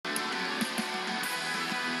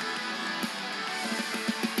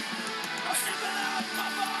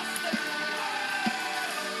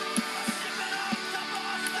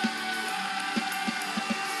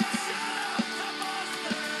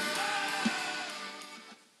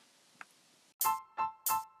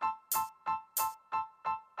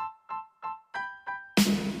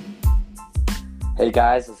Hey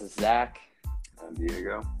guys, this is Zach. I'm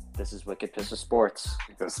Diego. This is Wicked Pistol Sports.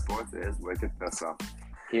 Because sports is Wicked Pistol.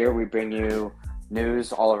 Here we bring you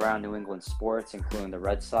news all around New England sports, including the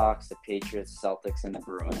Red Sox, the Patriots, Celtics, and the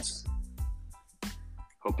Bruins.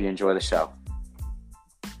 Hope you enjoy the show.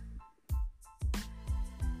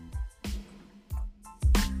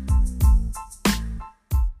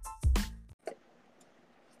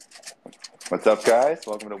 What's up, guys?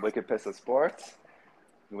 Welcome to Wicked Pistol Sports.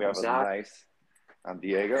 We have I'm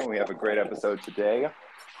Diego, and we have a great episode today.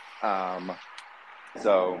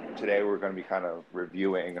 So today we're going to be kind of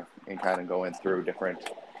reviewing and kind of going through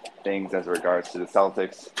different things as regards to the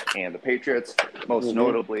Celtics and the Patriots. Most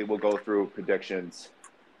notably, we'll go through predictions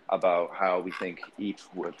about how we think each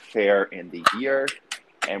would fare in the year,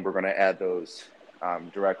 and we're going to add those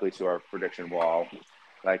directly to our prediction wall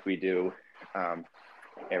like we do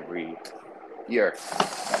every year.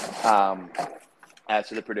 As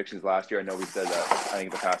to the predictions last year, I know we said that, I think in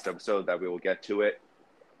the past episode, that we will get to it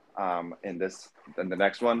in the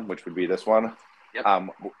next one, which would be this one. Yep.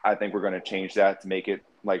 I think we're going to change that to make it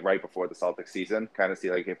like right before the Celtics season, kind of see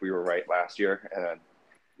like if we were right last year, and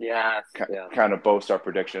then kind of boast our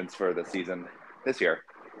predictions for the season this year.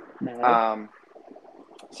 Mm-hmm.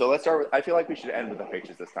 So let's start with, I feel like we should end with the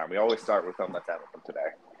Patriots this time. We always start with them. Let's end with them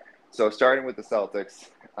today. So starting with the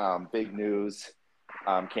Celtics, big news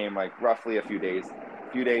came like roughly a few days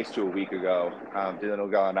to a week ago. Danilo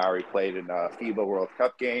Gallinari played in a FIBA World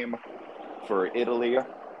Cup game for Italy,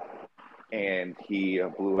 and he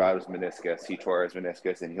blew out his meniscus. He tore his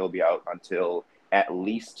meniscus, and he'll be out until at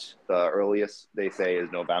least the earliest they say is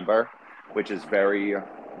November, which is very,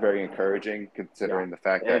 very encouraging considering the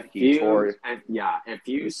fact that he tore. If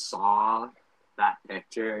you saw that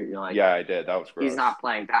picture, you're like, yeah, I did. That was gross. He's not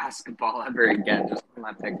playing basketball ever again. Just from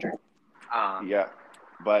that picture.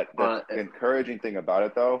 But the encouraging thing about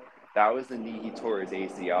it, though, that was the knee he tore his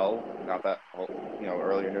ACL, not that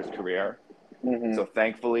earlier in his career. Mm-hmm. So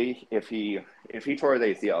thankfully, if he tore his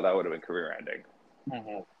ACL, that would have been career ending.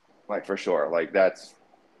 Mm-hmm. Like for sure. Like that's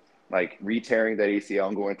like re-tearing that ACL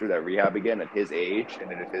and going through that rehab again at his age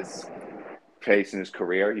and at his pace in his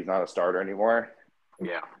career. He's not a starter anymore.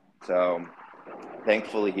 Yeah. So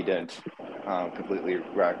thankfully he didn't completely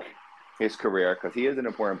wreck his career, because he is an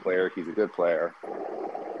important player. He's a good player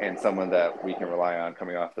and someone that we can rely on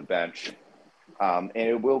coming off the bench. And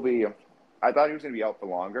it will be, I thought he was going to be out for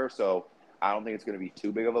longer, so I don't think it's going to be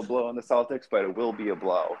too big of a blow on the Celtics, but it will be a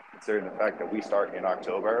blow considering the fact that we start in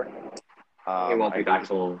October. He won't be back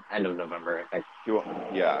till end of November, I think.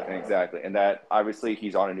 Yeah, exactly. And that obviously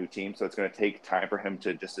he's on a new team, so it's going to take time for him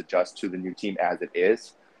to just adjust to the new team as it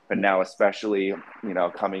is. But now, especially,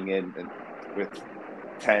 coming in and with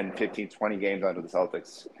 10, 15, 20 games under the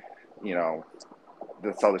Celtics,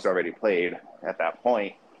 the Celtics already played at that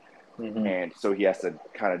point. Mm-hmm. And so he has to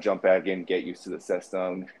kind of jump back in, get used to the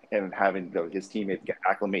system, and having his teammates get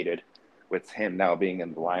acclimated with him now being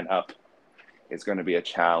in the lineup is going to be a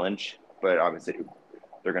challenge. But obviously,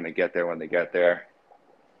 they're going to get there when they get there.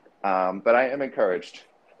 But I am encouraged.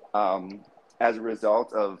 As a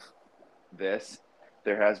result of this,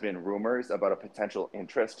 there has been rumors about a potential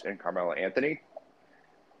interest in Carmelo Anthony.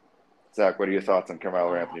 Zach, what are your thoughts on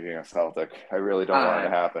Carmelo Anthony being a Celtic? I really don't want it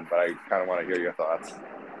to happen, but I kind of want to hear your thoughts.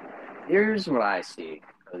 Here's what I see,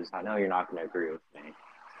 because I know you're not going to agree with me.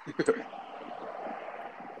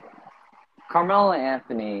 Carmelo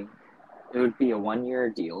Anthony, it would be a 1-year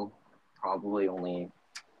deal, probably only,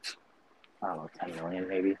 10 million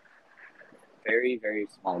maybe. Very, very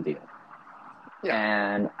small deal. Yeah.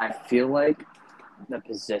 And I feel like the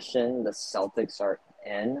position the Celtics are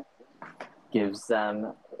in gives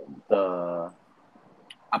them the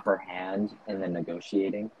upper hand in the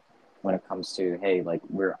negotiating when it comes to, hey, like,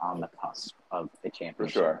 we're on the cusp of the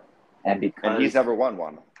championship. For sure. And he's never won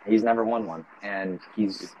one. He's never won one. And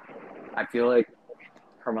I feel like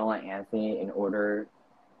Carmelo Anthony, in order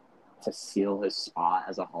to seal his spot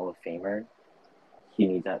as a Hall of Famer, he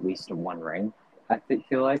needs at least one ring, I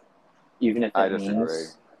feel like. Even if I disagree.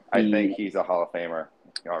 I think he's a Hall of Famer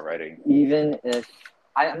already. Even if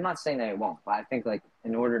I'm not saying that he won't, but I think like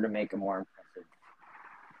in order to make a more impressive,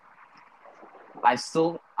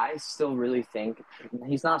 I still really think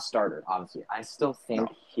he's not a starter, obviously. I still think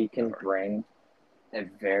he can bring a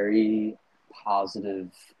very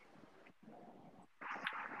positive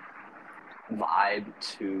vibe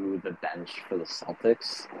to the bench for the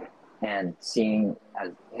Celtics, and seeing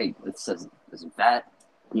as, hey, this vet,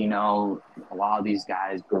 a lot of these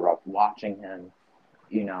guys grew up watching him,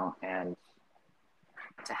 and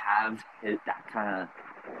to have that kind of,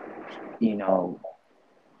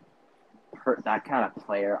 that kind of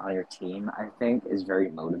player on your team, I think, is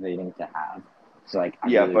very motivating to have. So like I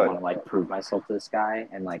Yeah, really but want to like prove myself to this guy,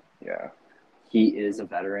 and like yeah, he is a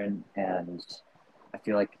veteran, and I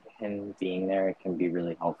feel like him being there can be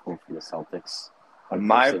really helpful for the Celtics when it comes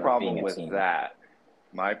my to like being problem a with team. that,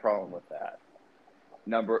 my problem with that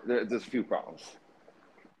there's a few problems.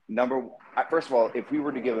 First of all, if we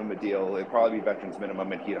were to give him a deal, it'd probably be veterans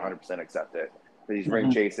minimum, and he'd 100% accept it. But he's ring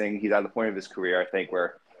Mm-hmm. chasing. He's at the point of his career, I think,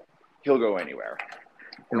 where he'll go anywhere.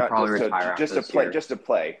 He'll Not probably just to retire just after to this play, year.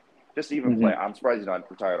 just to even play. I'm surprised he's not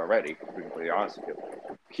retired already. To be completely honest with you.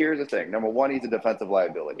 Here's the thing: number one, he's a defensive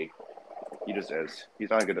liability. He just is. He's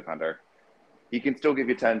not a good defender. He can still give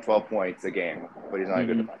you 10, 12 points a game, but he's not a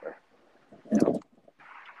good defender. No.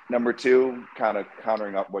 Number two, kind of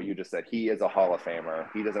countering up what you just said, he is a Hall of Famer.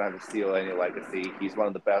 He doesn't have to steal any legacy. He's one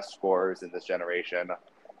of the best scorers in this generation.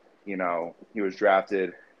 You know, he was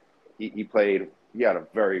drafted. He had a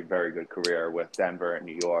very, very good career with Denver and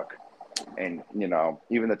New York. And, you know,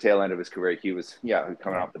 even the tail end of his career, he was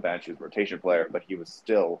coming off the bench. He was a rotation player, but he was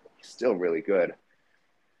still really good.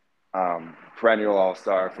 Perennial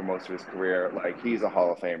all-star for most of his career. Like, he's a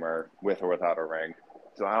Hall of Famer with or without a ring.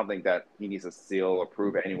 So I don't think that he needs to steal or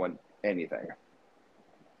prove anyone anything.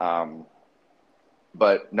 But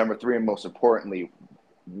number three, and most importantly,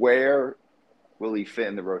 where will he fit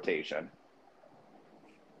in the rotation?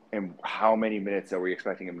 And how many minutes are we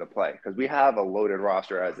expecting him to play? Because we have a loaded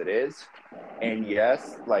roster as it is. And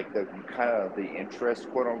yes, like the kind of the interest,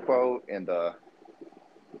 quote unquote, and the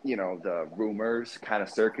rumors kind of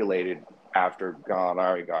circulated after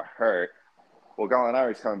Gallinari got hurt. Well,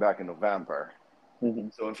 Gallinari's coming back in November. Mm-hmm.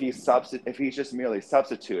 So if he's just merely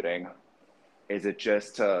substituting, is it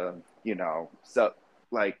just to,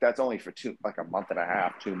 that's only for a month and a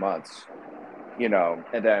half, 2 months, and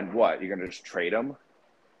then what? You're going to just trade him?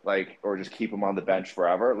 Or just keep him on the bench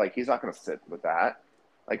forever? Like, he's not going to sit with that.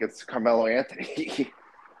 Like, it's Carmelo Anthony,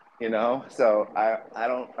 So I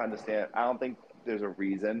don't understand. I don't think there's a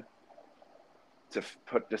reason to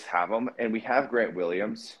just have him. And we have Grant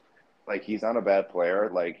Williams. Like, he's not a bad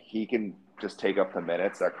player. Like, he can just take up the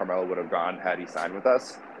minutes that Carmelo would have gone had he signed with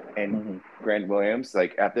us. And Grant Williams,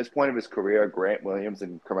 like, at this point of his career, Grant Williams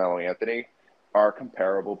and Carmelo Anthony are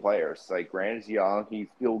comparable players. Like, Grant is young.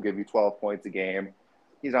 He'll give you 12 points a game.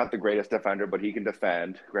 He's not the greatest defender, but he can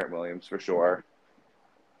defend. Grant Williams, for sure.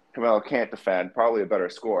 Carmelo can't defend, probably a better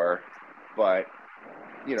scorer, but,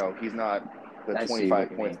 he's not the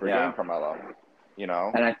 25 points per game Carmelo,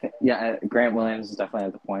 And I think, Grant Williams is definitely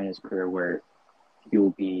at the point in his career where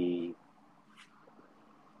he'll be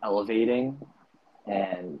elevating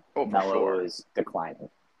and Melo is declining,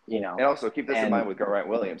 And also keep this in mind with Grant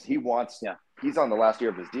Williams. He's on the last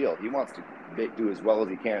year of his deal. He wants to do as well as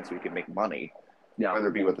he can so he can make money, whether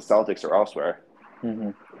it be with the Celtics or elsewhere.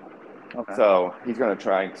 Mm-hmm. Okay. So he's going to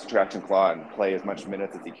try and stretch and claw and play as much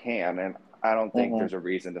minutes as he can. And I don't think there's a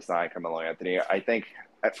reason to sign Carmelo Anthony. I think,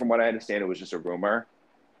 from what I understand, it was just a rumor.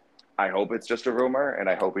 I hope it's just a rumor, and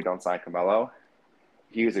I hope we don't sign Carmelo.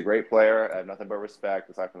 He was a great player. I have nothing but respect,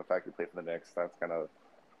 aside from the fact he played for the Knicks. That's kind of,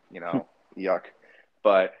 yuck.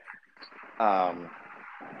 But I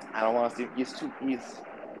don't want to see. He's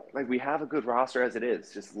like, we have a good roster as it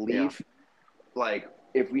is. Just leave. Yeah. Like,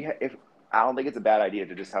 if I don't think it's a bad idea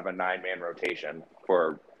to just have a 9-man rotation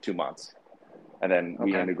for 2 months, and then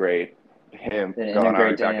we integrate him,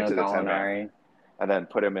 Gallinari, back into the 10-man, and then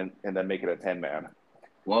put him in, and then make it a 10-man.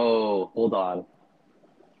 Whoa, hold on.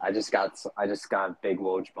 I just got a big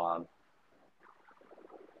Woj bomb.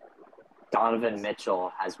 Donovan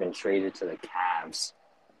Mitchell has been traded to the Cavs.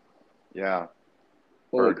 Yeah.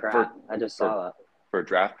 Holy crap. I just saw that. For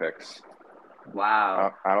draft picks.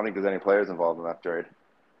 Wow. I don't think there's any players involved in that trade.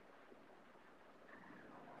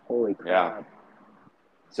 Holy crap. Yeah.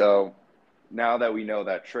 So now that we know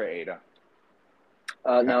that trade, here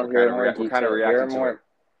are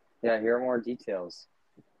more details.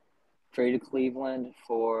 Traded Cleveland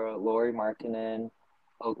for Lauri Markkanen,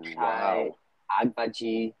 Ochai,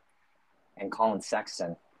 Agbaji, and Colin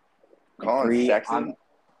Sexton. Sexton?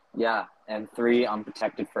 And 3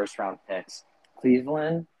 unprotected first-round picks.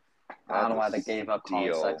 Cleveland, I don't know why they gave up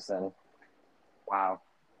Colin Sexton. Wow.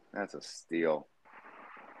 That's a steal.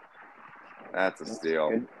 That's a steal.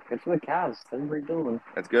 Good for the Cavs. They're redoing.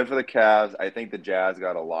 It's good for the Cavs. I think the Jazz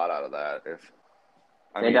got a lot out of that.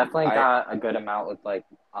 They definitely got a good amount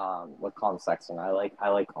with Colin Sexton. I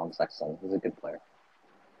like Colin Sexton. He's a good player.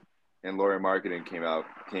 And Lauri Markkanen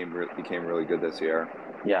became really good this year.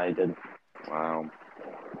 Yeah, he did. Wow.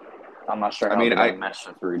 I'm not sure how they're going to mesh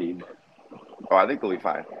with Rudy, but I think they'll be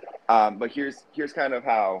fine. But here's kind of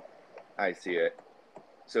how I see it.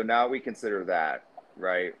 So now we consider that,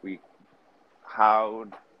 right?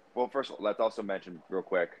 First of all, let's also mention real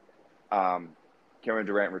quick, Kevin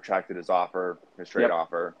Durant retracted his trade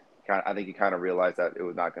offer. I think he kind of realized that it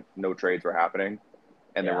was no trades were happening,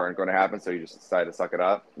 and they weren't going to happen. So he just decided to suck it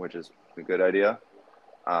up, which is a good idea,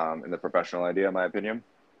 and the professional idea, in my opinion.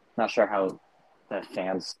 Not sure how the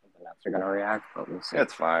fans of the Nets are going to react, but we'll see.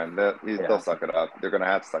 It's fine. They'll suck it up. They're going to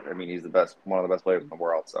have to suck. I mean, he's one of the best players in the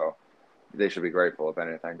world, so they should be grateful, if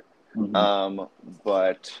anything. Mm-hmm.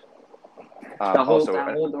 But that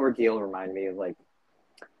whole ordeal reminded me of like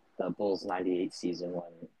the Bulls '98 season when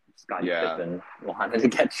Scottie Pippen wanted to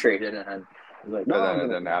get traded, and was like, no, then it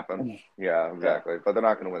didn't happen. Yeah, exactly. But they're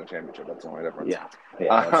not going to win the championship. That's the only difference. Yeah,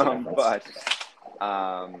 that's the difference.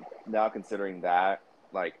 But now considering that,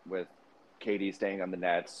 like with KD staying on the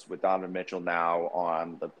Nets, with Donovan Mitchell now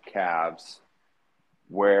on the Cavs,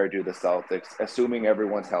 where do the Celtics, assuming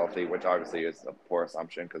everyone's healthy, which obviously is a poor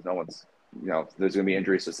assumption because no one's, there's going to be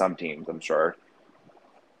injuries to some teams, I'm sure.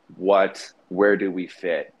 Where do we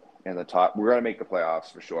fit in the top? We're going to make the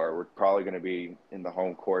playoffs for sure. We're probably going to be in the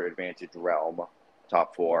home court advantage realm,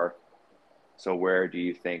 top 4. So where do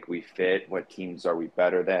you think we fit? What teams are we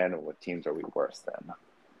better than, and what teams are we worse than?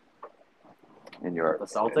 In your the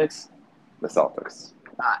Celtics? The Celtics.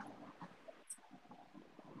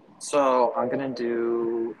 So I'm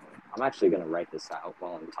actually gonna write this out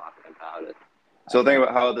while I'm talking about it. So think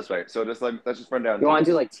about how this way. So let's just run down. You want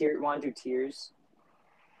to do like tier? You want to do tiers?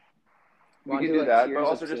 We can do that, but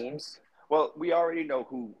also just teams? Well, we already know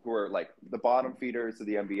who are like the bottom feeders of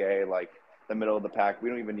the NBA, like the middle of the pack. We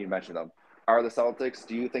don't even need to mention them. Are the Celtics?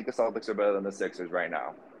 Do you think the Celtics are better than the Sixers right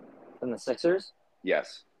now? Than the Sixers?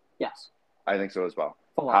 Yes. Yes. I think so as well.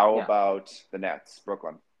 How about the Nets,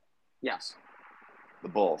 Brooklyn? Yes. The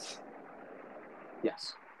Bulls?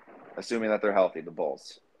 Yes. Assuming that they're healthy, the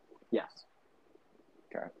Bulls? Yes.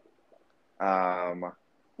 Okay.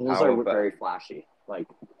 Bulls are very flashy. Like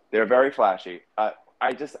they're very flashy.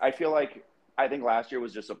 I feel like I think last year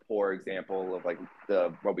was just a poor example of like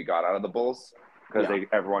what we got out of the Bulls because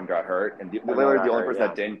everyone got hurt, and the only person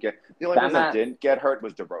that didn't get hurt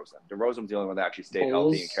was DeRozan. DeRozan was the only one that actually stayed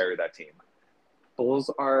healthy and carried that team.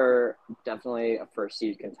 Bulls are definitely a first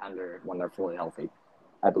seed contender when they're fully healthy.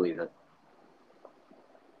 I believe it.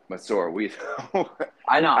 But so are we.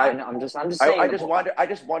 I know. I'm just saying. I just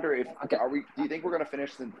wonder if do you think we're going to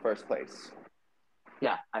finish in first place?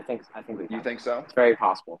 Yeah, I think we can. You think so? It's very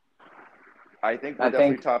possible. I think we're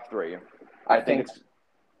definitely top 3. I think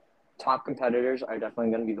top competitors are definitely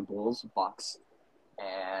going to be the Bulls, Bucks,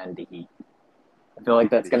 and the Heat. I feel like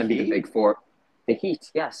that's going to be the big 4. The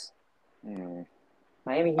Heat, yes.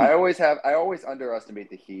 Miami Heat. I always underestimate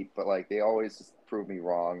the Heat, but like they always just prove me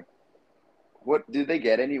wrong. What did they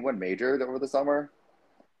get anyone major over the summer?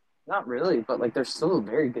 Not really, but like they're still a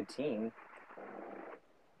very good team.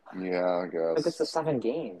 Yeah, I guess. Look, it's the 7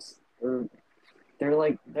 games. To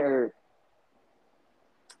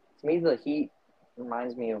me, the Heat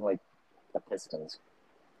reminds me of like the Pistons.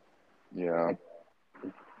 Yeah.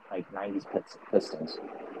 Like 90s Pistons.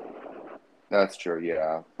 That's true,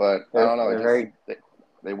 yeah. But I don't know.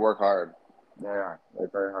 They work hard. They are. They're a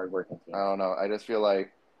very hard-working team. I don't know. I just feel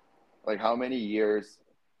like how many years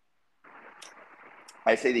 –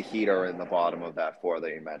 I say the Heat are in the bottom of that 4 that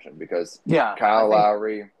you mentioned because Kyle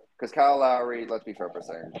Lowry, let's be fair for a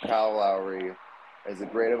second. Kyle Lowry, as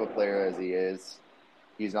great of a player as he is,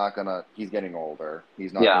 he's getting older.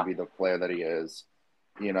 He's not going to be the player that he is.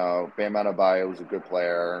 Bam Adebayo is a good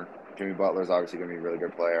player. Jimmy Butler is obviously going to be a really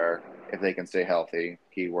good player if they can stay healthy.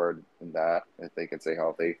 Keyword in that, if they can stay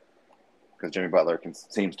healthy. Because Jimmy Butler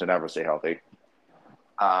seems to never stay healthy.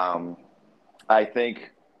 I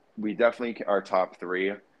think we definitely are top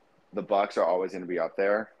 3. The Bucks are always going to be up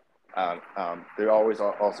there. They're always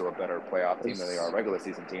also a better playoff team than they are a regular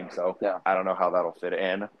season team. So I don't know how that'll fit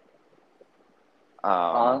in.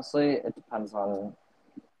 Honestly, it depends on.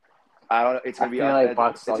 I don't know. It's going to be.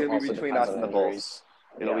 It's going to be between us and the Bulls.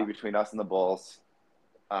 It'll be between us and the Bulls.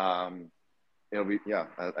 It'll be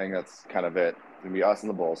I think that's kind of it. It's going to be us and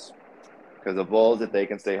the Bulls. Because the Bulls, if they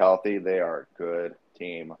can stay healthy, they are a good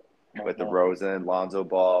team. With DeRozan, Lonzo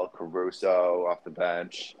Ball, Caruso off the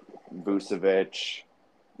bench, Vucevic,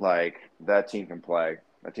 like that team can play.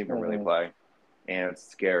 That team can really play, and it's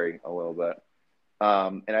scary a little bit.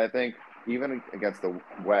 And I think even against the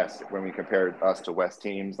West, when we compare us to West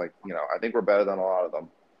teams, I think we're better than a lot of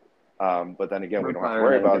them. But then again, we don't have to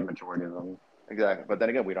worry about the majority of them. Exactly. But then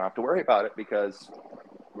again, we don't have to worry about it because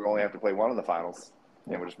we only have to play one in the finals.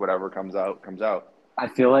 And just whatever comes out, comes out. I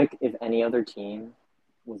feel like if any other team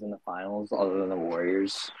was in the finals other than the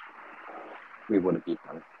Warriors, we would have beat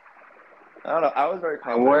them. I don't know. I was very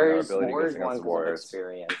confident in our ability against the Warriors.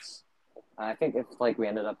 Experience. And I think if we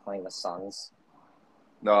ended up playing the Suns,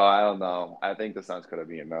 No, I don't know. I think the Suns could have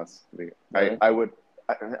beaten us. Really? I would.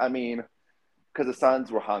 I mean, because the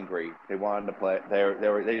Suns were hungry. They wanted to play.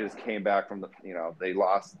 They just came back from they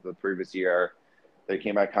lost the previous year. They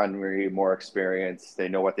came back hungry, more experience. They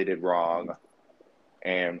know what they did wrong,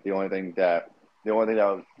 and the only thing that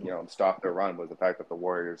stopped their run was the fact that the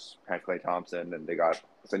Warriors had Klay Thompson and they got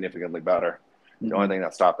significantly better. The only Mm-hmm. thing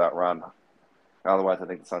that stopped that run. Otherwise, I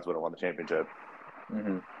think the Suns would have won the championship.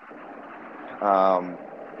 Mm-hmm.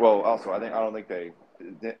 Well, also, I don't think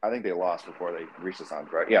I think they lost before they reached the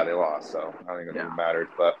Suns, right? Yeah, they lost, so I don't think it Yeah. even mattered.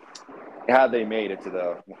 But had they made it to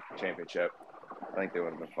the championship, I think they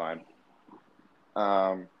would have been fine.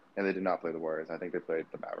 And they did not play the Warriors. I think they played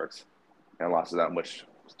the Mavericks and lost to them, which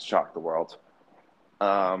shocked the world.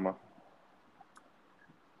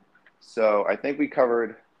 So I think we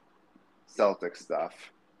covered Celtic stuff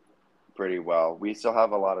pretty well. We still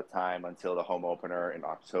have a lot of time until the home opener in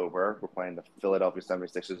October. We're playing the Philadelphia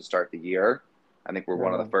 76ers to start the year. I think we're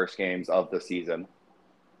one of the first games of the season.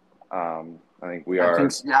 I think we are.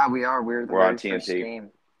 Yeah, we are. We're the We're on very first TNT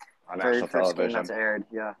game. on Very national first game television. that's aired.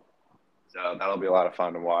 Yeah. So that'll be a lot of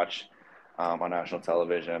fun to watch on national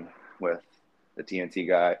television with the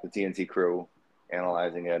TNT crew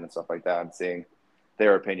analyzing it and stuff like that, and seeing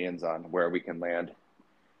their opinions on where we can land.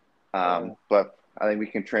 But I think we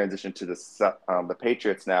can transition to the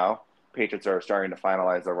Patriots now. Patriots are starting to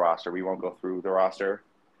finalize their roster. We won't go through the roster,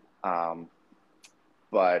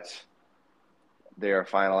 but they are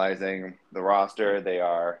finalizing the roster. They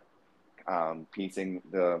are piecing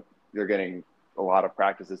they're getting a lot of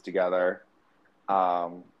practices together.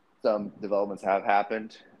 Some developments have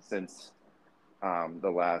happened since the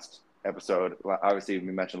last episode. Obviously,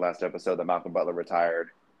 we mentioned last episode that Malcolm Butler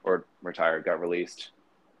got released.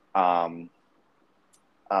 I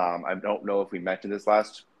don't know if we mentioned this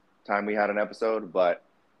last time we had an episode, but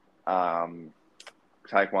Tyquan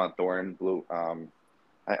Thornton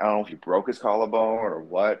I don't know if he broke his collarbone or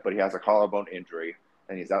what, but he has a collarbone injury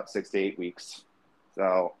and he's out 6 to 8 weeks.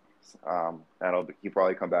 So he'll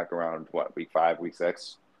probably come back around week 5, week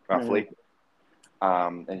 6, roughly.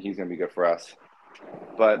 And he's going to be good for us.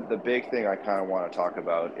 But the big thing I kind of want to talk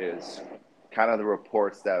about is kind of the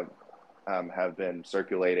reports that have been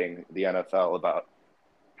circulating the NFL about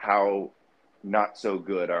how not so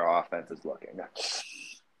good our offense is looking, to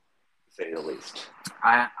say the least.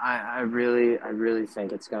 I really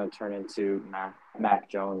think it's going to turn into Mac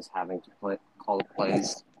Jones having to call the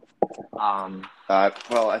plays. I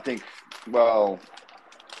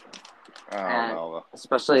don't know.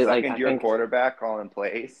 Especially Second-year quarterback calling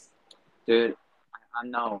plays. Dude, I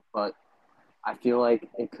know, but I feel like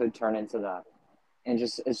it could turn into that. And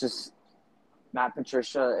it's just Matt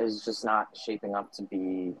Patricia is just not shaping up to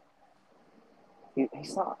be.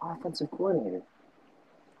 He's not an offensive coordinator.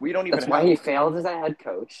 We don't even. That's why he failed as a head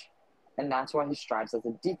coach, and that's why he strives as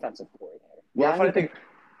a defensive coordinator. Well, the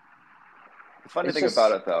funny thing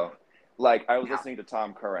about it, though, like I was listening to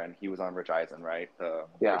Tom Curran. He was on Rich Eisen, right? The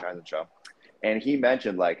Rich Eisen show, and he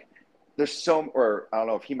mentioned like there's or I don't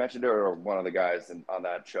know if he mentioned it or one of the guys on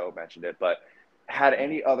that show mentioned it, but had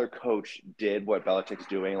any other coach did what Belichick's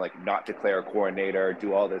doing, like not declare a coordinator,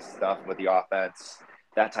 do all this stuff with the offense,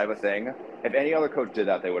 that type of thing, if any other coach did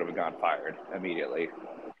that, they would have gone fired immediately.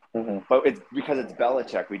 Mm-hmm. But it's because it's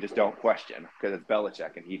Belichick, we just don't question, because it's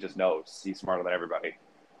Belichick and he just knows he's smarter than everybody,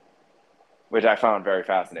 which I found very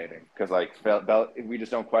fascinating. Because we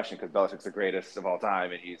just don't question because Belichick's the greatest of all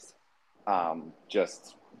time, and he's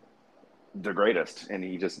just the greatest, and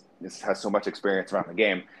he just has so much experience around the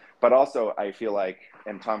game. But also, I feel like,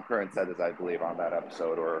 and Tom Curran said this, I believe, on that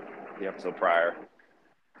episode or the episode prior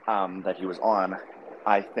that he was on,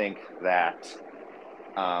 I think that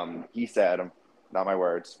he said, not my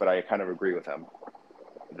words, but I kind of agree with him,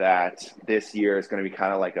 that this year is going to be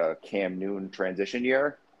kind of like a Cam Newton transition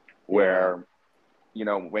year where,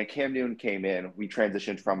 when Cam Newton came in, we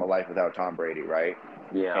transitioned from a life without Tom Brady, right?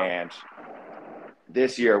 Yeah. And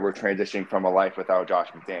this year we're transitioning from a life without Josh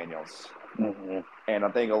McDaniels. Mm-hmm. And I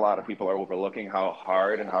think a lot of people are overlooking how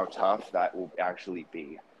hard and how tough that will actually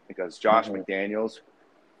be, because Josh McDaniels,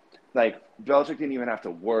 like Belichick didn't even have to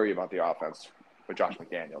worry about the offense with Josh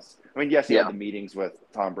McDaniels. I mean, yes, he had the meetings with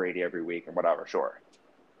Tom Brady every week and whatever, sure.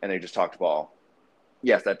 And they just talked ball.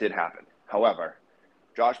 Yes, that did happen. However,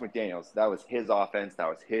 Josh McDaniels, that was his offense. That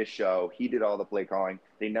was his show. He did all the play calling.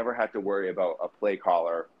 They never had to worry about a play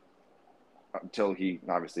caller until he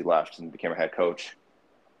obviously left and became a head coach.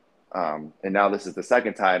 And now this is the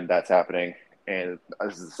second time that's happening. And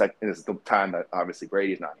this is the time that obviously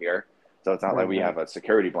Brady's not here. So it's not like we have a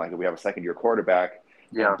security blanket. We have a second-year quarterback.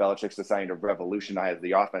 Yeah. And Belichick's deciding to revolutionize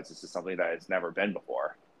the offense. This is something that has never been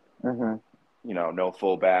before. Mm-hmm. no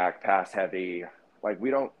fullback, pass heavy. Like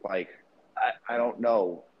we don't like. I don't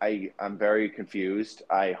know. I'm very confused.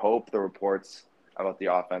 I hope the reports about the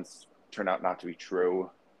offense turn out not to be true,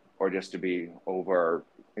 or just to be over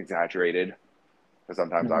exaggerated, because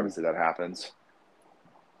sometimes Mm-hmm. obviously that happens.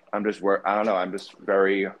 I don't know. I'm just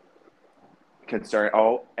very concerned.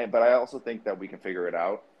 Oh, but I also think that we can figure it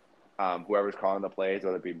out. Whoever's calling the plays,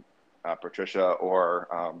 whether it be Patricia or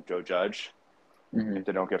Joe Judge, Mm-hmm. if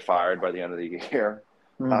they don't get fired by the end of the year,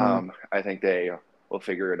 Mm-hmm. I think they will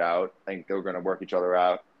figure it out. I think they're going to work each other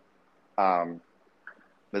out.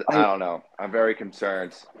 But I I don't know. I'm very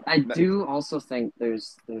concerned. I do also think they're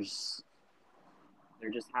just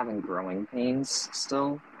having growing pains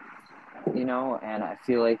still, and I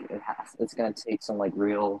feel like it's gonna take some like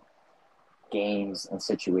real games and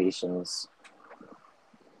situations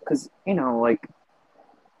because like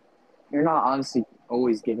you're not honestly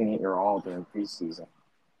always giving it your all during preseason.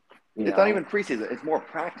 You It's not know, even preseason. It's more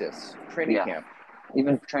practice, training yeah, camp.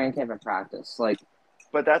 even training camp and practice.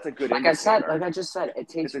 But that's a good Like indicator. I just said, it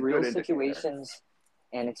It's takes a real good indicator. situations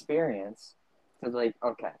and experience to like,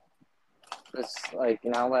 okay, this like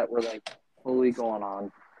now that we're like fully going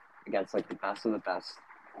on against like the best of the best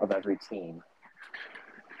of every team,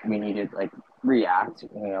 we need to like react,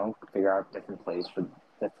 figure out different plays for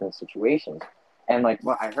different situations. And like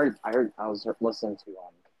what I was listening to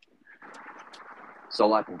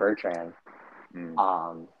Solak and Bertrand.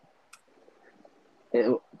 Um,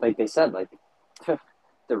 like they said, like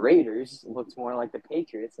the Raiders looked more like the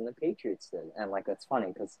Patriots than the Patriots did, and like that's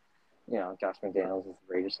funny because Josh McDaniels is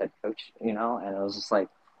the Raiders head coach, and it was just like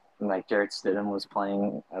Jarrett Stidham was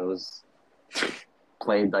playing. It was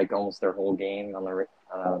played like almost their whole game on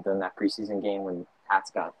during that preseason game when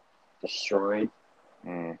Pats got destroyed,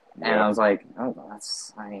 and I was like, oh,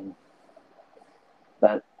 I mean,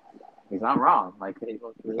 that he's not wrong. Like they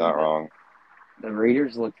looked He's really not good. wrong. The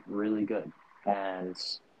Raiders looked really good, and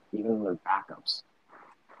even their backups.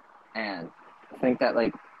 And I think that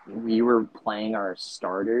like we were playing our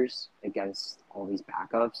starters against all these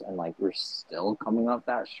backups, and like we're still coming up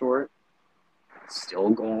that short,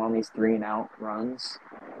 still going on these 3-and-out runs,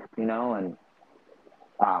 and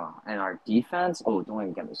our defense. Oh, don't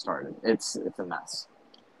even get me started. It's a mess.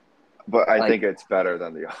 But I think it's better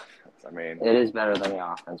than the offense. I mean, it is better than the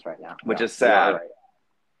offense right now, which is sad.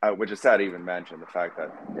 Which is sad to even mention the fact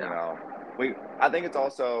that I think it's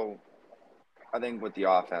also, I think with the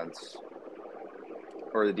offense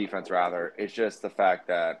or the defense rather, it's just the fact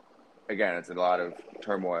that again it's a lot of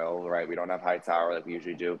turmoil, right? We don't have Hightower like we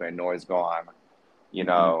usually do. Van Noy's gone. We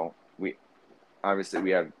obviously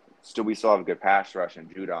we still have a good pass rush in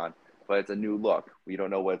Judon, but it's a new look. We don't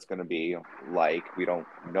know what it's going to be like. We don't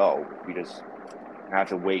know. We just have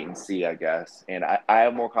to wait and see, I guess. And I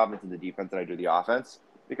have more confidence in the defense than I do the offense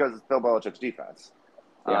because it's Bill Belichick's defense.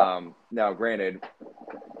 Yeah. Now, granted,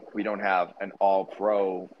 we don't have an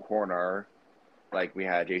all-pro corner like we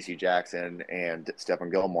had J.C. Jackson and Stephon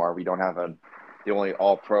Gilmore. We don't have the only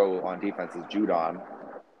all-pro on defense is Judon.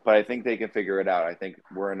 But I think they can figure it out. I think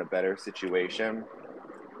we're in a better situation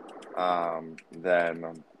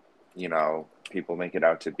than people make it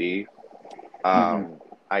out to be.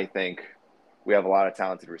 I think we have a lot of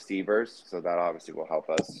talented receivers, so that obviously will help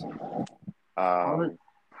us.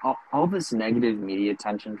 All this negative media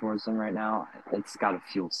attention towards them right now, it's got to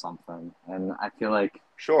fuel something, and I feel like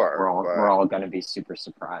we're all going to be super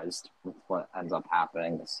surprised with what ends up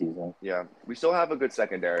happening this season. Yeah, we still have a good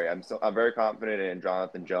secondary. I'm very confident in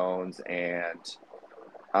Jonathan Jones and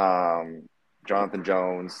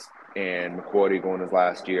McQuarrie going his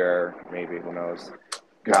last year. Maybe, who knows?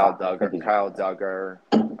 Kyle Duggar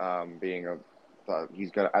being I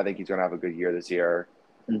think he's gonna have a good year this year.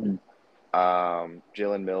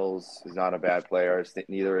 Jalen Mills is not a bad player.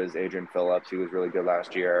 Neither is Adrian Phillips. He was really good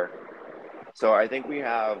last year. So I think we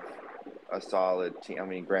have a solid team. I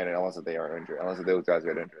mean, granted, unless those guys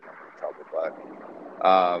get injured, I'm in trouble. But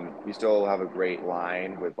you still have a great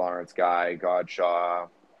line with Lawrence Guy, Godshaw,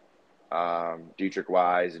 Dietrich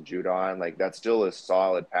Wise, and Judon. Like that's still a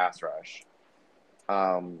solid pass rush.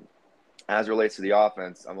 As relates to the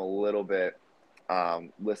offense, I'm a little bit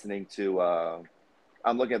listening to.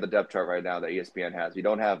 I'm looking at the depth chart right now that ESPN has. We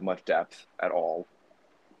don't have much depth at all,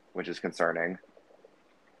 which is concerning.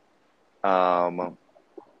 And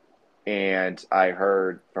I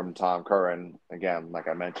heard from Tom Curran, again, like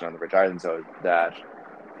I mentioned on the Rich Eisen, that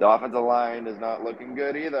the offensive line is not looking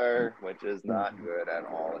good either, which is not good at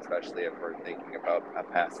all, especially if we're thinking about a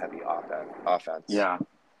pass-heavy offense. Yeah.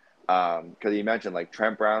 Because you mentioned, like,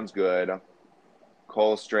 Trent Brown's good.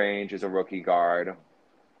 Cole Strange is a rookie guard.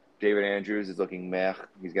 David Andrews is looking meh.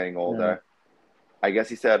 He's getting older. I guess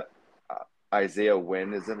he said Isaiah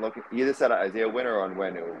Wynn isn't looking. You either said Isaiah Wynn or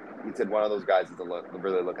Onwenu. He said one of those guys isn't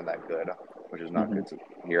really looking that good, which is not good to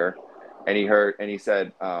hear. And he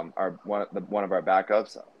said one of our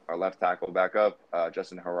backups, our left tackle backup,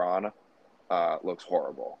 Justin Haran, looks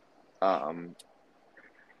horrible. And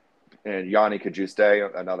Yanni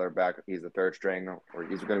Kajuste, another back, he's the third string, or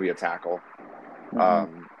he's going to be a tackle.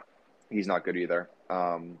 He's not good either.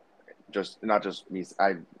 Just not just he's.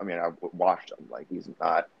 I mean, I've watched him. Like, he's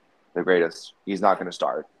not the greatest. He's not going to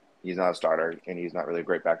start. He's not a starter, and he's not really a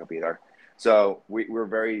great backup either. So we're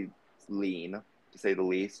very lean, to say the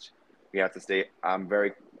least. We have to stay. I'm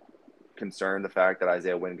very concerned the fact that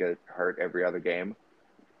Isaiah Wynn gets hurt every other game.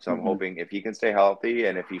 So I'm hoping if he can stay healthy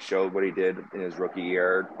and if he showed what he did in his rookie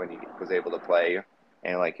year when he was able to play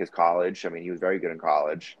and like his college, I mean, he was very good in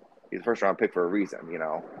college. He's a first round pick for a reason, you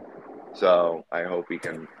know. So I hope he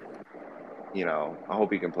can, I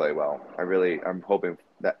hope he can play well. I'm hoping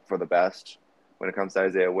that for the best when it comes to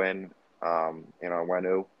Isaiah Wynn, and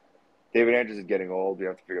Onwenu. David Andrews is getting old. We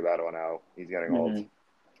have to figure that one out. He's getting old.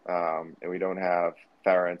 And we don't have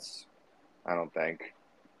Ferentz, I don't think.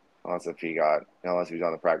 Unless he's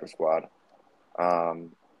on the practice squad.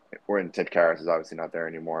 Ted Karras is obviously not there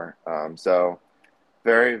anymore. So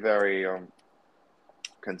very, very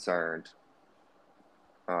concerned,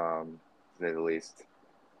 to say the least.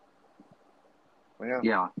 Well,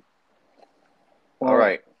 yeah. Well, all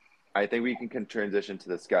right. I think we can transition to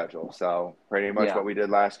the schedule. So pretty much what we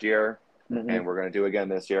did last year, and we're going to do again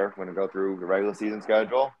this year. We're going to go through the regular season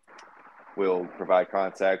schedule. We'll provide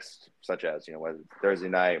context, such as, whether it's Thursday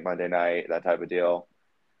night, Monday night, that type of deal.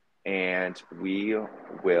 And we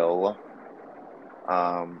will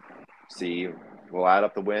we'll add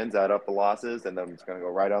up the wins, add up the losses, and then it's going to go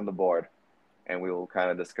right on the board. And we will kind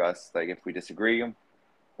of discuss, like, if we disagree,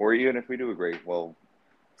 or even if we do agree, we'll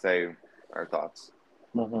say our thoughts.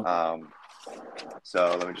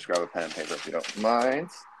 So let me just grab a pen and paper if you don't mind.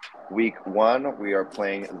 Week 1, we are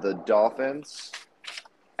playing the Dolphins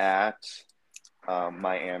at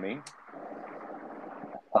Miami.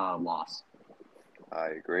 Loss. I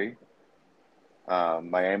agree.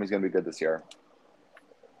 Miami's going to be good this year.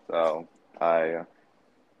 So as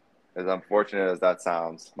unfortunate as that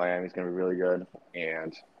sounds, Miami's going to be really good,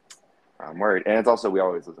 and I'm worried. And it's also, we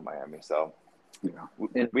always lose in Miami. So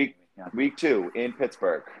week 2 in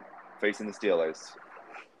Pittsburgh, facing the Steelers.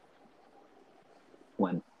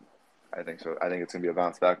 Win. I think so. I think it's going to be a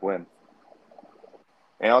bounce back win.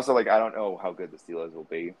 And also, I don't know how good the Steelers will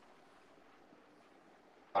be.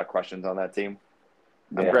 A lot of questions on that team.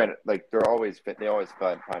 Granted, they always find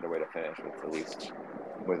a way to finish with at least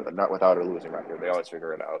not without a losing record. They always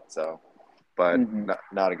figure it out. So, but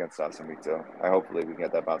not against us in week 2. Hopefully we can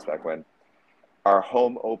get that bounce back win. Our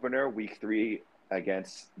home opener, week 3,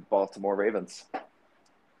 against Baltimore Ravens.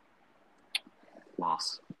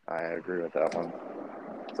 Loss. I agree with that one.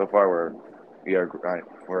 So far we're in.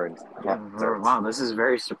 Wow, this is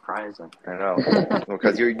very surprising. I know,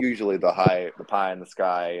 because you're usually the pie in the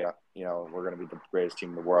sky. We're going to be the greatest team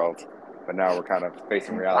in the world, but now we're kind of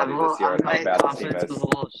facing reality this year and how bad this team is. A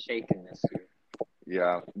little shaken this year.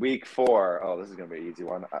 Yeah, week 4. Oh, this is going to be an easy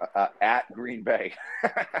one. At Green Bay.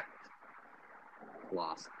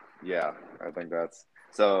 Loss. Yeah, I think that's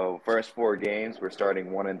so. First 4 games, we're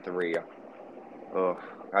starting 1-3. Oh,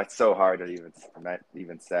 that's so hard to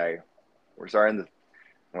even say. We're starting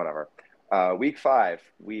whatever. Week 5,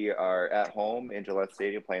 we are at home in Gillette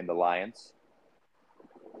Stadium playing the Lions.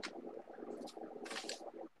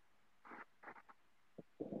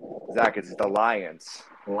 Zach, it's the Lions.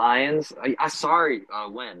 Lions? Sorry,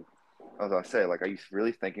 when? I was going to say, are you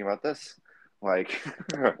really thinking about this?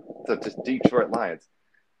 Just Detroit Lions.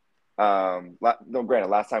 No, granted,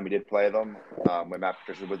 last time we did play them, when Matt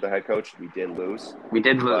Patricia was the head coach, we did lose. We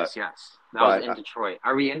did lose, yes. That was in Detroit.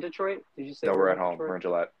 Are we in Detroit? Did you say? No, we're at home. We're in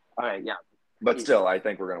Gillette. All right, yeah. But still, I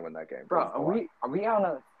think we're going to win that game. Bro, are we on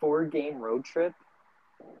a 4-game road trip?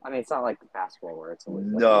 I mean, it's not like basketball where it's always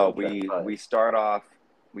we start off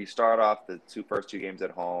the first two games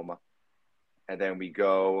at home, and then we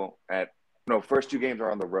go first 2 games are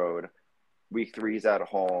on the road. Week 3 is at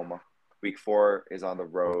home. Week 4 is on the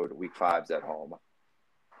road. Week 5 is at home.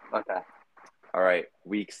 Okay. All right.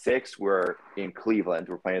 Week 6, we're in Cleveland.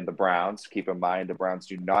 We're playing the Browns. Keep in mind, the Browns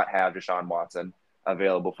do not have Deshaun Watson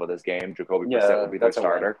available for this game. Jacoby Brissett will be their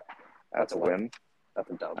starter. That's a win. That's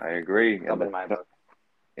a dub. I agree. Dub in my book.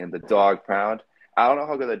 In the dog pound. I don't know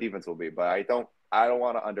how good that defense will be, but I don't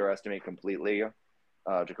want to underestimate completely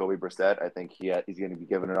Jacoby Brissett. I think he's going to be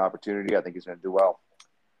given an opportunity. I think he's going to do well.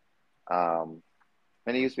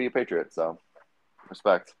 And he used to be a Patriot, so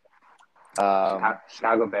respect.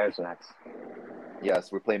 Chicago Bears next.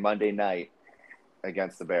 Yes, we play Monday night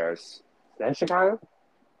against the Bears. Is it in Chicago?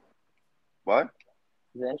 What?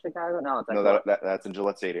 Is it in Chicago? No, it's No, like that's in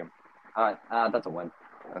Gillette Stadium. that's a win.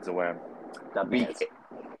 That's a win. The Bears.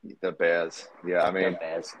 The Bears. Yeah, I mean, The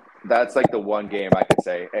Bears. that's like the one game I could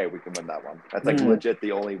say, hey, we can win that one. That's like legit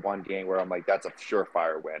the only one game where I'm like, that's a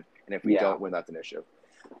surefire win. And if we don't win, that's an issue.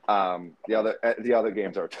 The other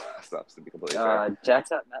games are toss-ups, to be completely fair.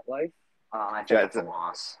 Jets at MetLife. I think that's a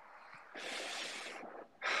loss.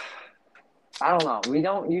 I don't know. We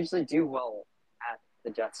don't usually do well at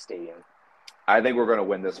the Jets Stadium. I think we're going to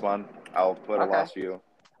win this one. I'll put a loss for you.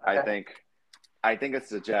 Okay. I think it's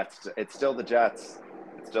the Jets. It's still the Jets.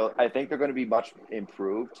 I think they're going to be much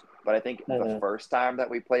improved, but I think the first time that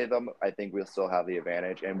we play them, I think we'll still have the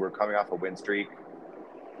advantage, and we're coming off a win streak.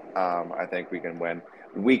 I think we can win.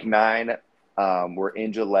 Week 9, we're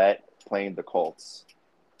in Gillette playing the Colts.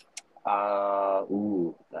 I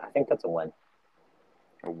think that's a win.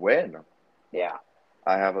 A win? Yeah.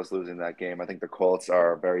 I have us losing that game. I think the Colts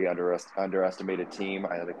are a very underestimated team.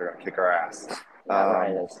 I think they're going to kick our ass.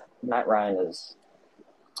 Matt Ryan is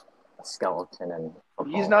a skeleton. And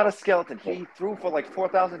he's not a skeleton. He threw for like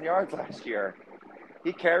 4,000 yards last year.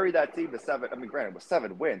 He carried that team to 7. I mean, granted, it was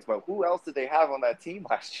 7 wins, but who else did they have on that team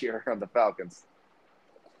last year on the Falcons?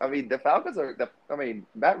 I mean, the Falcons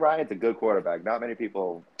Matt Ryan's a good quarterback. Not many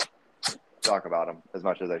people talk about him as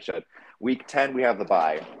much as they should. Week 10, we have the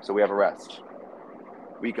bye, so we have a rest.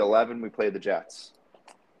 Week 11, we play the Jets.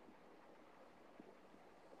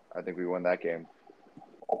 I think we win that game.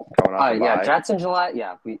 Coming off the bye. Jets in July.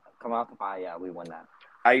 Yeah, we come off the bye. Yeah, we win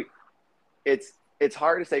that. It's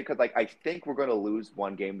hard to say because I think we're going to lose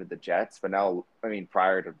one game to the Jets, but now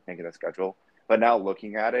prior to making the schedule, but now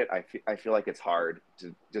looking at it, I feel like it's hard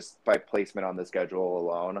to just by placement on the schedule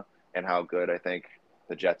alone and how good I think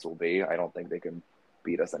the Jets will be. I don't think they can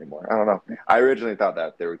beat us anymore. I don't know. I originally thought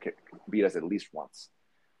that they would beat us at least once,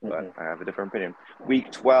 but I have a different opinion.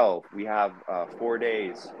 Week 12, we have 4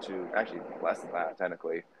 days to actually less than that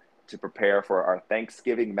technically to prepare for our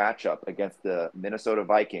Thanksgiving matchup against the Minnesota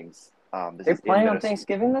Vikings. They're playing on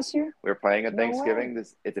Thanksgiving this year? We're playing on Thanksgiving.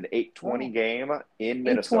 It's an 8:20 game in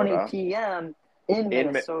Minnesota. 8:20 p.m. in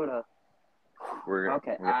Minnesota.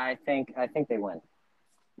 Okay, I think they win.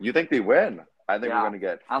 You think they win? I think we're going to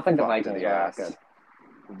get. I don't think the Vikings are that good.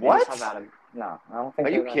 What? No, I don't think.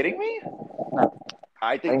 Are you kidding me? No.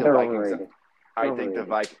 I think the Vikings. The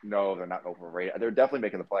Vikings. No, they're not overrated. They're definitely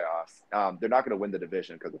making the playoffs. They're not going to win the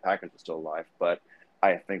division because the Packers are still alive, but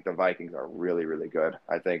I think the Vikings are really, really good.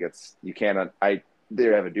 I think they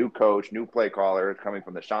have a new coach, new play caller coming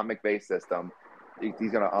from the Sean McVay system. He's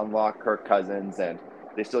going to unlock Kirk Cousins, and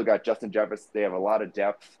they still got Justin Jefferson. They have a lot of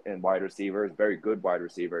depth in wide receivers, very good wide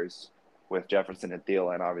receivers with Jefferson and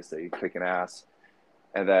Thielen, obviously kicking ass.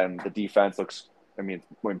 And then the defense looks,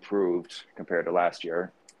 improved compared to last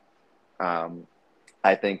year.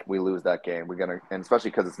 I think we lose that game. And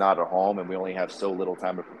especially because it's not at home and we only have so little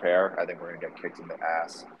time to prepare, I think we're going to get kicked in the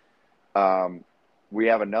ass. We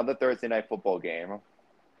have another Thursday night football game.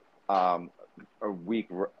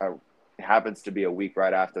 Happens to be a week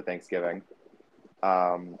right after Thanksgiving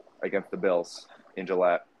against the Bills in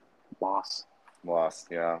Gillette. Loss,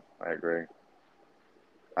 yeah, I agree.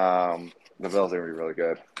 The Bills are going to be really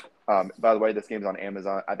good. By the way, this game's on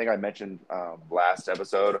Amazon. I think I mentioned last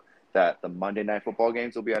episode that the Monday Night Football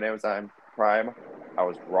games will be on Amazon Prime. I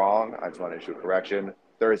was wrong. I just want to issue a correction.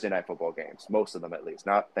 Thursday Night Football games, most of them at least.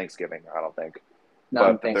 Not Thanksgiving, I don't think.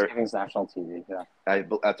 No, Thanksgiving's national TV, yeah.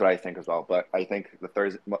 That's what I think as well. But I think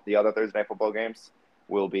the other Thursday Night Football games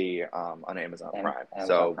will be on Amazon Prime.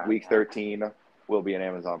 So Week 13 will be an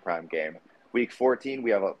Amazon Prime game. Week 14,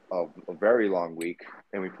 we have a very long week,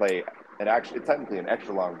 and we play it's technically an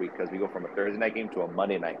extra long week because we go from a Thursday night game to a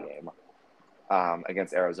Monday night game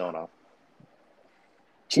against Arizona.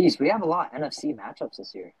 Jeez, we have a lot of NFC matchups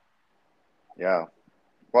this year. Yeah.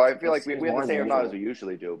 Well, I feel like we have the same amount as we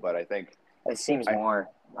usually do, but I think it seems more.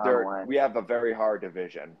 We have a very hard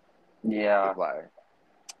division. Yeah. To play.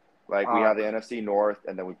 We have the NFC North,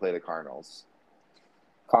 and then we play the Cardinals.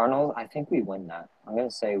 Cardinals, I think we win that. I'm going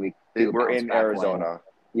to say we're in Arizona.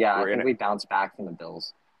 Yeah, I think we bounce back from the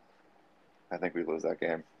Bills. I think we lose that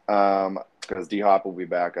game. Because D-Hop will be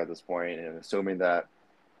back at this point, and assuming that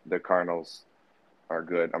the Cardinals are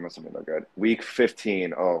good, I'm assuming they're good. Week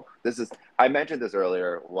 15, I mentioned this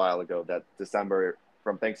earlier a while ago, that December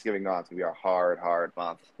from Thanksgiving on is going to be a hard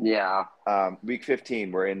month. Yeah. Week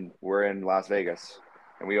 15, we're in Las Vegas,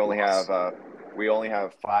 and we only have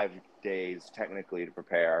 5 days technically to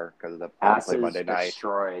prepare because of the play Monday night.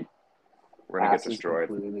 Destroyed. We're gonna get destroyed.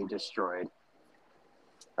 Completely destroyed.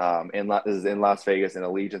 This is in Las Vegas in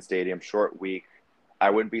Allegiant Stadium. Short week. I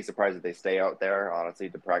wouldn't be surprised if they stay out there, honestly,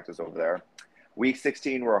 to practice over there. Week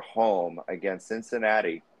 16, we're home against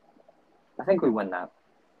Cincinnati. I think we win that.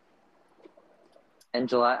 In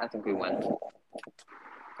July, I think we win.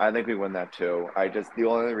 I think we win that too. The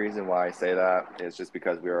only reason why I say that is just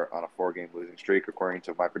because we are on a 4-game losing streak according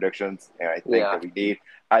to my predictions, and I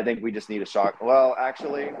think we just need a shock. Well,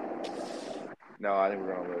 actually, no, I think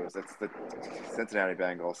we're going to lose. It's the Cincinnati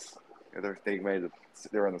Bengals. They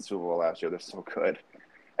were in the Super Bowl last year. They're so good.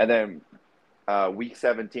 And then week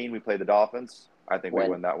 17, we play the Dolphins. I think we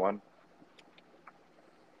win that one.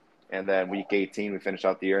 And then week 18, we finish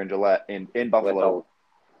out the year in Gillette in Buffalo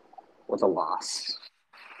with a loss.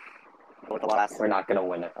 With a loss, we're not going to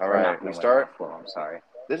win it. All right, we start. Buffalo, I'm sorry.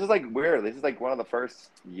 This is like weird. This is like one of the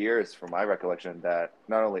first years, from my recollection, that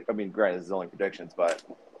not only, I mean, granted, this is only predictions, but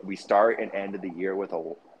we start and end of the year with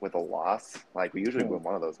a loss. Like we usually win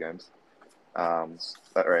one of those games.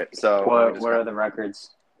 But right. So what are the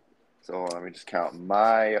records? So let me just count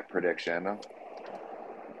my prediction.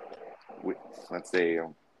 Let's see,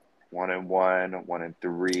 1-1,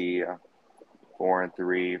 1-3,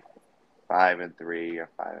 4-3, 5-3,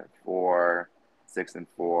 5-4,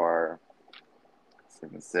 6-4,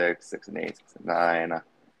 7-6, 6-8, 6-9,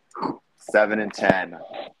 7-10.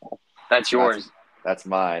 That's yours. That's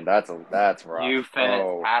mine. That's rough. You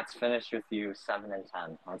finished. Pat's finished with you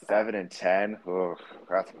 7-10. Okay. 7-10. Oh,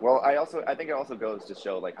 well, I think it also goes to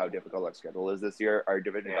show like how difficult our schedule is this year. Our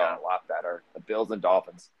division got a lot better. The Bills and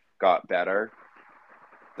Dolphins got better.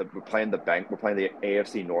 We're playing the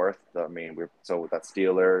AFC North. So that's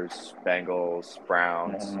Steelers, Bengals,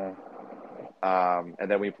 Browns, and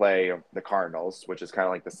then we play the Cardinals, which is kind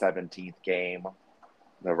of like the 17th game,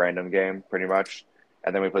 the random game, pretty much.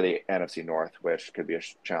 And then we play the NFC North, which could be a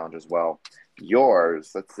challenge as well.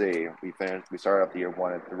 Yours, let's see. We started off the year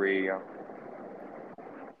 1-3,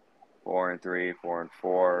 4-3, 4-4,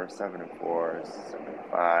 7-4,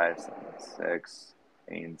 7-5, 7-6,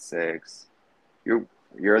 8-6.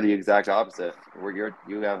 You're the exact opposite.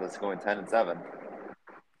 You have us going 10-7.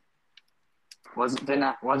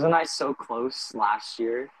 Wasn't I so close last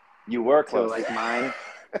year? You were close. To like mine.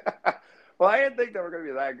 Well, I didn't think that we're going to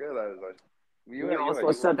be that good. You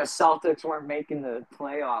also said the Celtics weren't making the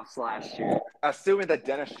playoffs last year. Assuming that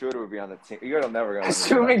Dennis Schroeder would be on the team. You're never going to.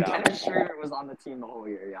 Assuming Dennis Schroeder was on the team the whole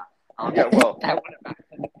year, yeah. Yeah, well. That would have back to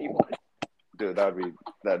the people. Dude, that would be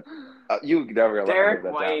that. You never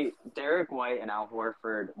gonna Derek White and Al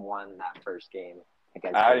Horford won that first game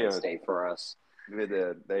against Golden State for us. They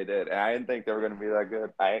did. And I didn't think they were going to be that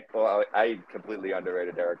good. I completely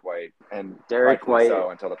underrated Derek White, and Derek White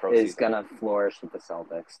until the pro is going to flourish with the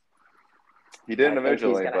Celtics. He didn't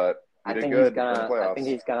originally, but he did good in the playoffs. I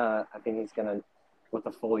think he's gonna with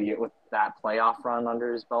a full year with that playoff run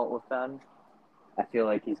under his belt with them. I feel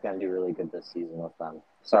like he's gonna do really good this season with them.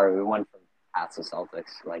 Sorry, we went from Pats to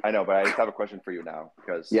Celtics. I know, but I just have a question for you now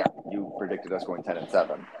because you predicted us going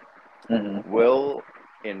 10-7. Mm-hmm. Will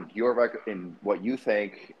in what you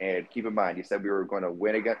think, and keep in mind, you said we were going to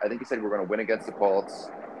win against. I think you said we were going to win against the Colts.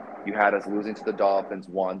 You had us losing to the Dolphins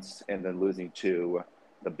once and then losing to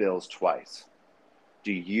the Bills twice.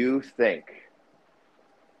 Do you think?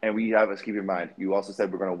 And we have us keep in mind. You also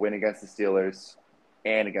said we're going to win against the Steelers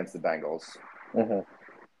and against the Bengals. Mm-hmm.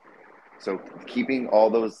 So keeping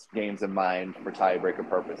all those games in mind for tiebreaker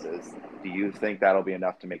purposes, do you think that'll be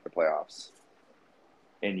enough to make the playoffs?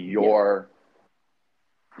 You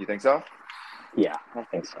think so? Yeah, I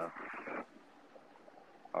think so.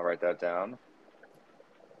 I'll write that down.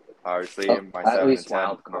 Obviously, my at least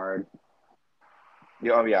wild card.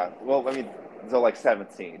 Yeah. Well, so like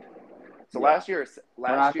 17. So last year,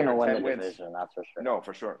 we're not going to 10 win the wins. division. That's for sure. No,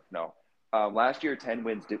 for sure. No. Last year, 10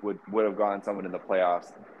 wins would have gone someone in the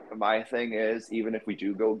playoffs. My thing is, even if we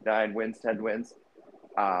do go 9 wins, 10 wins,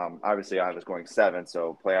 obviously I was going 7,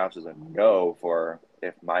 so playoffs is a no for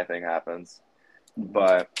if my thing happens.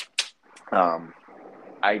 But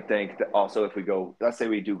I think that also if we go, let's say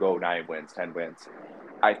we do go 9 wins, 10 wins,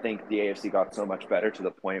 I think the AFC got so much better to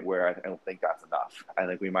the point where I don't think that's enough. I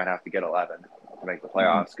think we might have to get 11 to make the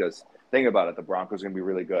playoffs because think about it, the Broncos are going to be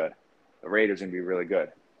really good. The Raiders are going to be really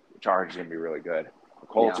good. The Chargers are going to be really good. The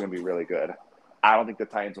Colts are going to be really good. I don't think the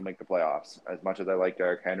Titans will make the playoffs. As much as I like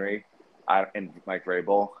Derrick Henry and Mike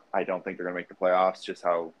Vrabel, I don't think they're going to make the playoffs. Just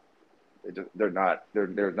how they're not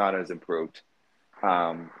as improved.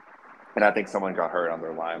 And I think someone got hurt on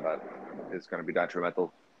their line that is going to be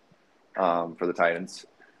detrimental for the Titans.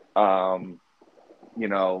 The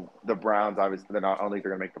Browns, obviously, I don't think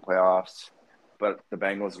they're going to make the playoffs, but the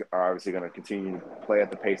Bengals are obviously going to continue to play at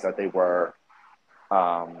the pace that they were.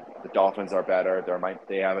 The Dolphins are better.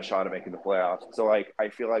 They have a shot at making the playoffs. So, I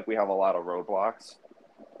feel like we have a lot of roadblocks.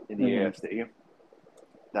 in the AFC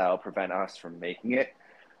that'll prevent us from making it.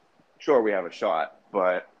 Sure, we have a shot,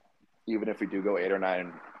 but even if we do go 8 or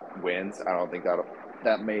 9 wins, I don't think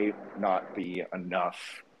that may not be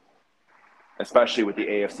enough, especially with the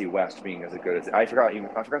AFC West being as good as I forgot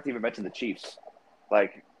to even mention the Chiefs.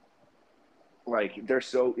 Like they're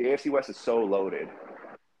the AFC West is so loaded,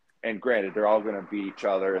 and granted, they're all going to beat each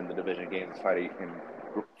other in the division games and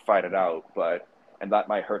fight it out, and that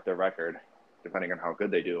might hurt their record depending on how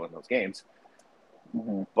good they do in those games.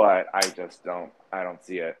 But I don't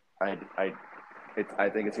see it. I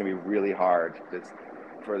think it's going to be really hard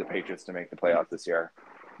for the Patriots to make the playoffs this year.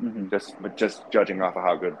 Just judging off of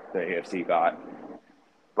how good the AFC got.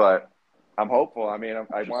 But I'm hopeful. I mean,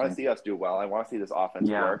 I want to see us do well. I want to see this offense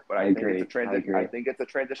work. But I think it's a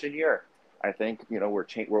transition year. I think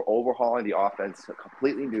we're overhauling the offense, a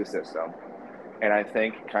completely new system. And I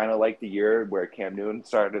think kind of like the year where Cam Newton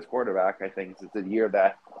started as quarterback, I think it's the year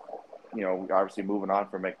that obviously moving on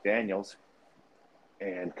from McDaniels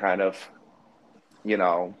and kind of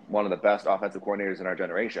one of the best offensive coordinators in our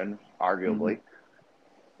generation, arguably,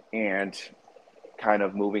 and kind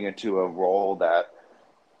of moving into a role that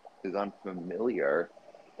is unfamiliar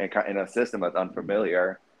and in a system that's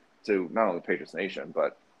unfamiliar to not only the Patriots nation,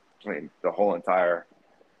 but I mean the whole entire,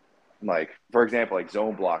 for example,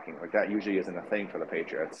 zone blocking, that usually isn't a thing for the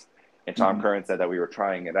Patriots. And Tom Curran said that we were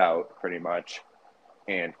trying it out pretty much,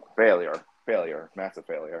 and massive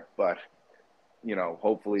failure. But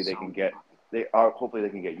hopefully they can get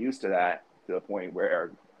used to that to the point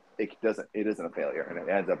where it isn't a failure and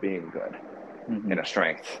it ends up being good and a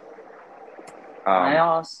strength. I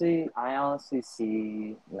honestly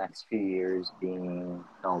see next few years being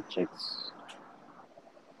Belichick's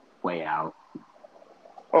way out.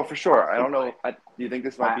 Oh, for sure. I don't know. Do you think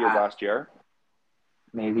this might be his last year?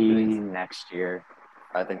 Maybe next year.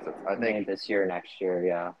 I think so. I think maybe this year, next year.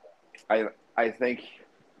 Yeah. I think.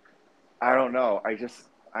 I don't know. I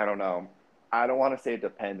don't know. I don't want to say it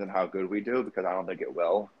depends on how good we do because I don't think it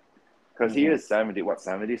will. Because he is 70,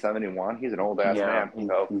 71? He's an old-ass man.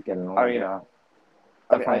 He's getting old,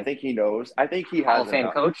 I think he knows. I think he has Hall of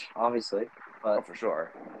Fame coach, obviously. But... Oh, for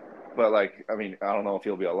sure. But, I don't know if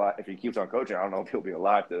he'll be alive. If he keeps on coaching, I don't know if he'll be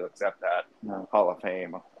alive to accept that Hall of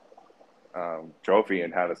Fame trophy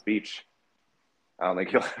and have a speech. I don't think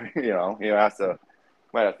he'll,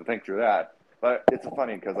 might have to think through that. But it's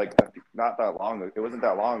funny because, not that long ago, it wasn't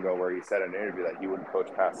that long ago where he said in an interview that he wouldn't coach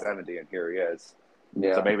past 70, and here he is.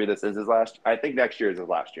 Yeah. So maybe this is his last. I think next year is his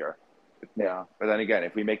last year. Yeah. But then again,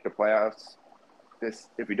 if we make the playoffs,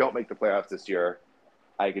 if we don't make the playoffs this year,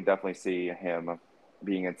 I could definitely see him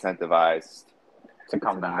being incentivized to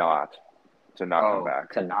come back. To not come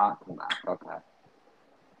back. To not come back. Okay.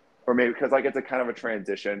 Or maybe because it's a kind of a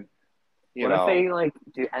transition. What if they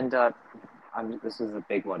do end up? This is a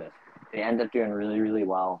big what if. They end up doing really, really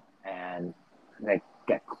well and they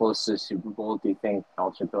get close to the Super Bowl. Do you think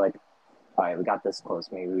Belichick be like, all right, we got this close.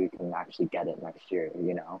 Maybe we can actually get it next year,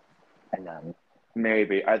 And then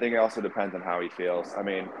maybe. I think it also depends on how he feels. I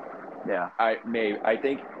mean, yeah. I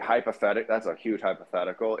think that's a huge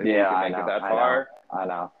hypothetical. If we can make it that far. I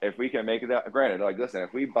know. If we can make it that, granted, listen,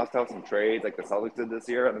 if we bust out some trades like the Celtics did this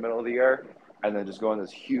year in the middle of the year, and then just go on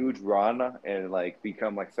this huge run and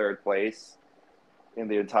become third place in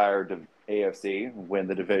the entire AFC, win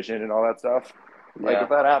the division and all that stuff. If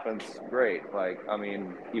that happens, great.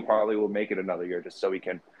 He probably will make it another year just so he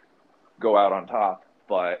can go out on top.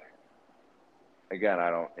 But again, I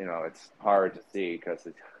don't, it's hard to see because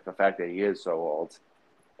the fact that he is so old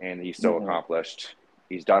and he's so accomplished.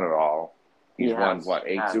 He's done it all. He's won,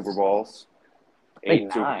 8 Super Bowls?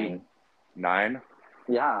 9. 9?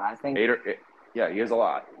 Yeah, I think. 8 he has a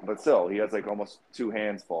lot. But still, he has almost 2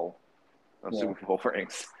 hands full of Super Bowl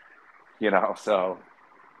rings. So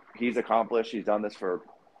he's accomplished. He's done this for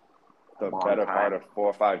the better part of 4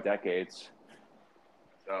 or 5 decades.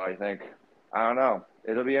 So I think, I don't know.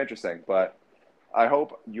 It'll be interesting, but I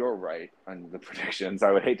hope you're right on the predictions.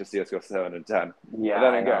 I would hate to see us go 7-10. Yeah.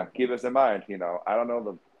 But then again, keep this in mind. I don't know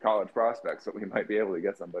the college prospects, but we might be able to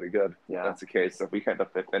get somebody good. Yeah. If that's the case. So we end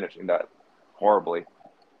up finishing that horribly.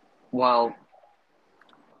 Well,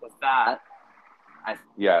 with that,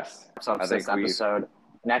 yes. This episode.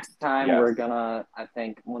 Next time we're gonna, I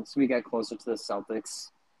think, once we get closer to the Celtics,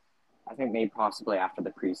 I think maybe possibly after the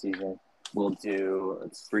preseason, we'll do.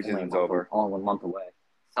 Preseason's over. Only 1 month away.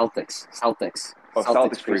 Celtics. Oh,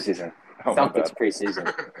 Celtics preseason. Oh, Celtics preseason.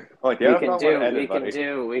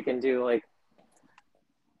 We can do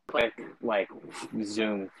quick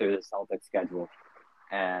zoom through the Celtics schedule,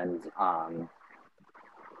 and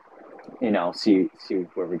see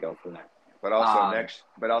where we go from there. But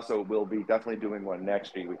also we'll be definitely doing one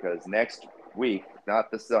next week, because next week,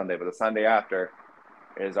 not the Sunday, but the Sunday after,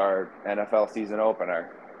 is our NFL season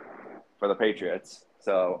opener for the Patriots.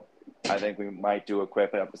 So I think we might do a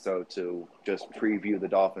quick episode to just preview the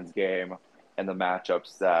Dolphins game and the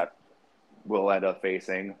matchups that we'll end up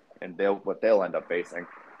facing and what they'll end up facing,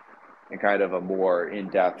 and kind of a more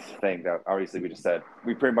in-depth thing that obviously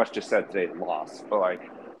we pretty much just said today loss, but like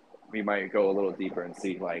we might go a little deeper and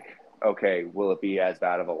see like, okay, will it be as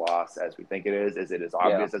bad of a loss as we think it is? Is it as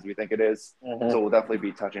obvious as we think it is? Mm-hmm. So we'll definitely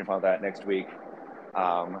be touching upon that next week.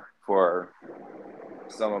 For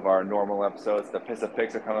some of our normal episodes, the Piss of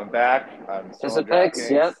Picks are coming back. Piss of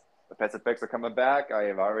Picks, yep. The Piss of Picks are coming back. I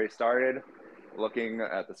have already started looking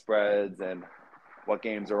at the spreads and what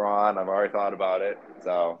games are on. I've already thought about it,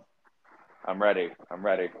 so I'm ready.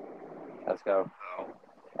 Let's go.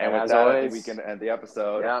 And with that, always, I think we can end the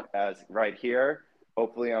episode as right here.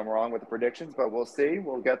 Hopefully I'm wrong with the predictions, but we'll see.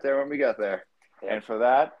 We'll get there when we get there. Yep. And for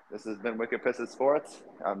that, this has been Wicked Pisses Sports.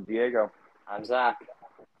 I'm Diego. I'm Zach.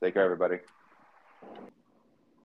 Take care, everybody.